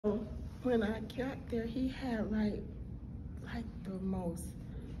So when I got there, he had like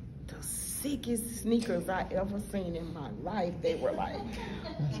the sickest sneakers I ever seen in my life. They were like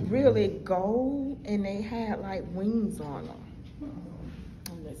really gold, and they had like wings on them.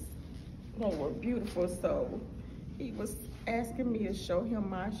 They were beautiful. So he was asking me to show him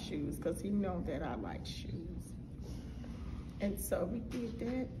my shoes because he know that I like shoes. And so we did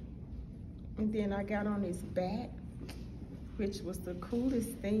that. And then I got on his back, which was the coolest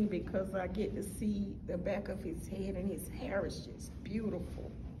thing because I get to see the back of his head, and his hair is just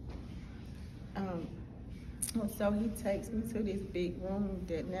beautiful. So he takes me to this big room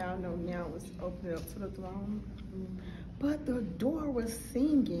that now is open up to the throne. But the door was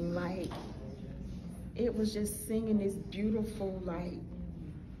singing, like, it was just singing this beautiful, like,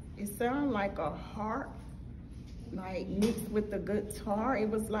 it sounded like a harp, like mixed with the guitar. It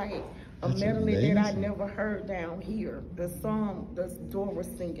was like a melody that I never heard down here. The song, the door was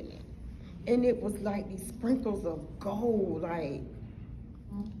singing it. And it was like these sprinkles of gold, like,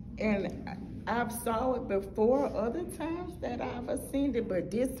 and I've saw it before other times that I've ascended, but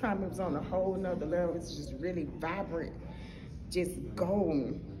this time it was on a whole nother level. It's just really vibrant, just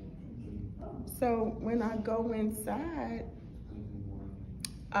gold. So when I go inside,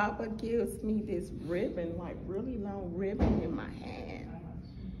 Abba gives me this ribbon, like really long ribbon in my hand.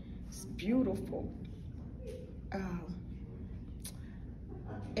 It's beautiful.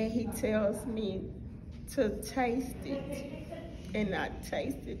 And he tells me to taste it. And I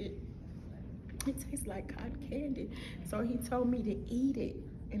tasted it. It tastes like cotton candy. So he told me to eat it.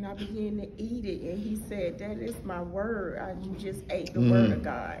 And I began to eat it. And he said, that is my word. You just ate the word of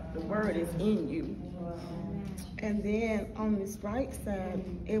God. The word is in you. And then on this right side,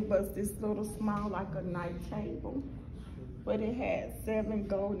 it was this little small, like a night table. But it had 7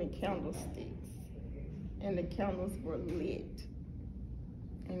 golden candlesticks. And the candles were lit.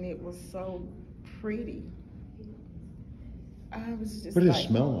 And it was so pretty. I was just what did it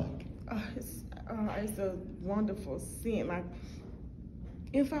smell like? It's a wonderful scent. Like,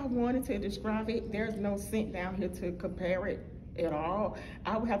 if I wanted to describe it, there's no scent down here to compare it at all.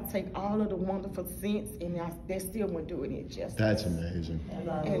 I would have to take all of the wonderful scents, and that still wouldn't do it justice. That's amazing.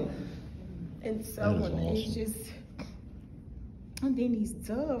 And so awesome. It's just, and then these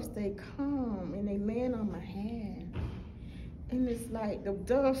doves, they come and they land on my hand. And it's like the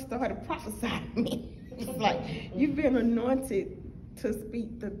doves started prophesying to me. It's like, you've been anointed to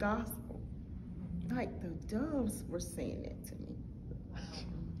speak the gospel. Like the doves were saying that to me.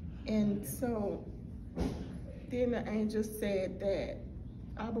 And so then the angel said that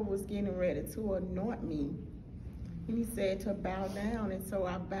Abba was getting ready to anoint me. And he said to bow down. And so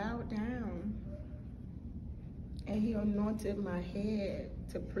I bowed down. And he anointed my head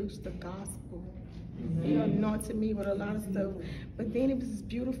to preach the gospel. He anointed me with a lot of stuff. But then it was this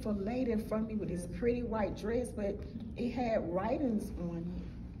beautiful lady in front of me with this pretty white dress, but it had writings on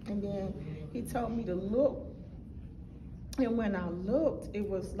it. And then he told me to look. And when I looked, it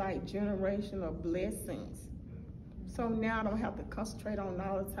was like generational blessings. So now I don't have to concentrate on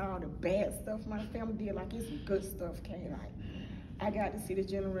all the time the bad stuff my family did. Like, it's some good stuff came out. I got to see the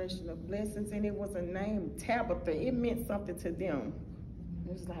generational blessings, and it was a name, Tabitha. It meant something to them.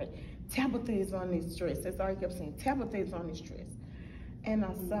 It was like, Tabitha is on this dress. That's all he kept saying, Tabitha is on this dress. And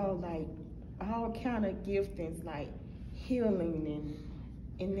I saw like all kind of giftings, like healing,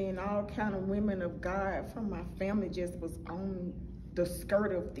 and then all kind of women of God from my family just was on the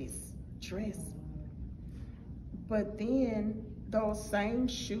skirt of this dress. But then those same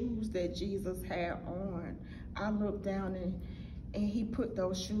shoes that Jesus had on, I looked down and he put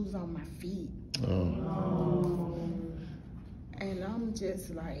those shoes on my feet. Oh. And I'm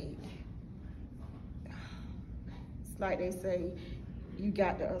just like, it's like they say, you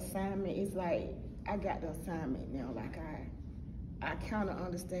got the assignment. It's like, I got the assignment now. Like, I kind of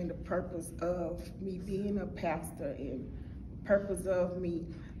understand the purpose of me being a pastor, and purpose of me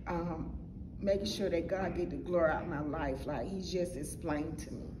making sure that God get the glory out of my life. Like, he just explained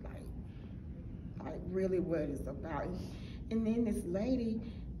to me, like really what it's about. And then this lady,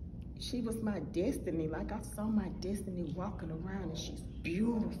 she was my destiny. Like, I saw my destiny walking around, and she's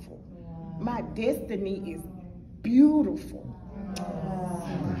beautiful. My destiny is beautiful.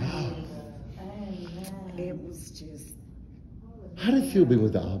 It was just. How did it feel being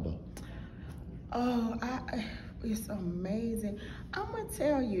with Abba? Oh, it's amazing. I'm gonna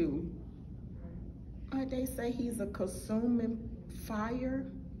tell you, like they say, he's a consuming fire.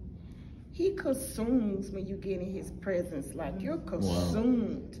 He consumes when you get in his presence. Like, you're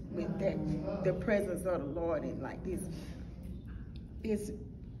consumed with that, the presence of the Lord, and like this, it's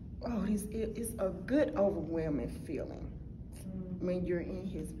a good overwhelming feeling. when you're in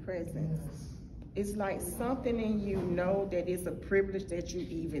his presence. It's like something in you know that it's a privilege that you're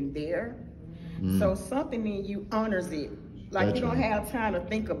even there. So something in you honors it. Like That's you don't right. have time to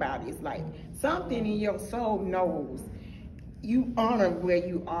think about it. It's like something in your soul knows. You honor where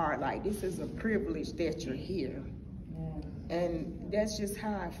you are. Like this is a privilege that you're here. And that's just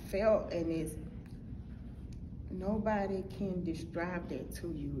how I felt, and it's nobody can describe that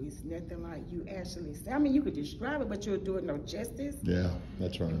to you. It's nothing like you actually say. I mean, you could describe it, but you'll do it no justice. Yeah,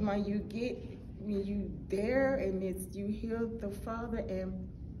 that's right. When you there and it's you hear the Father, and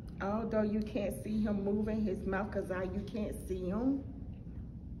although you can't see him moving his mouth because you can't see him,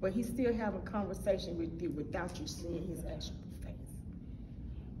 but he's still having a conversation with you without you seeing his actual face.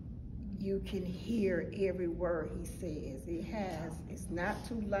 You can hear every word he says. It's not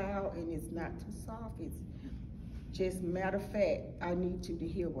too loud and it's not too soft. It's just matter of fact, I need you to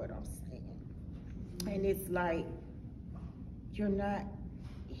hear what I'm saying. And it's like you're not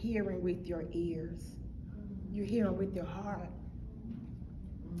hearing with your ears. You're hearing with your heart.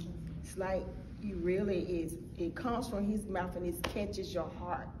 It's like you really it comes from his mouth and it catches your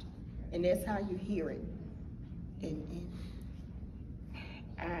heart. And that's how you hear it. It's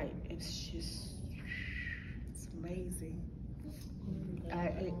amazing.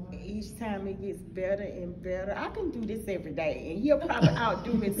 Each time it gets better and better. I can do this every day, and he'll probably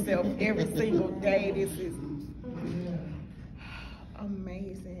outdo himself every single day. This is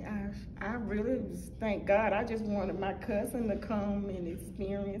amazing. I really just thank God. I just wanted my cousin to come and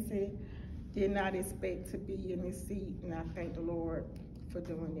experience it. Did not expect to be in this seat, and I thank the Lord for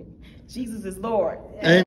doing it. Jesus is Lord. Amen.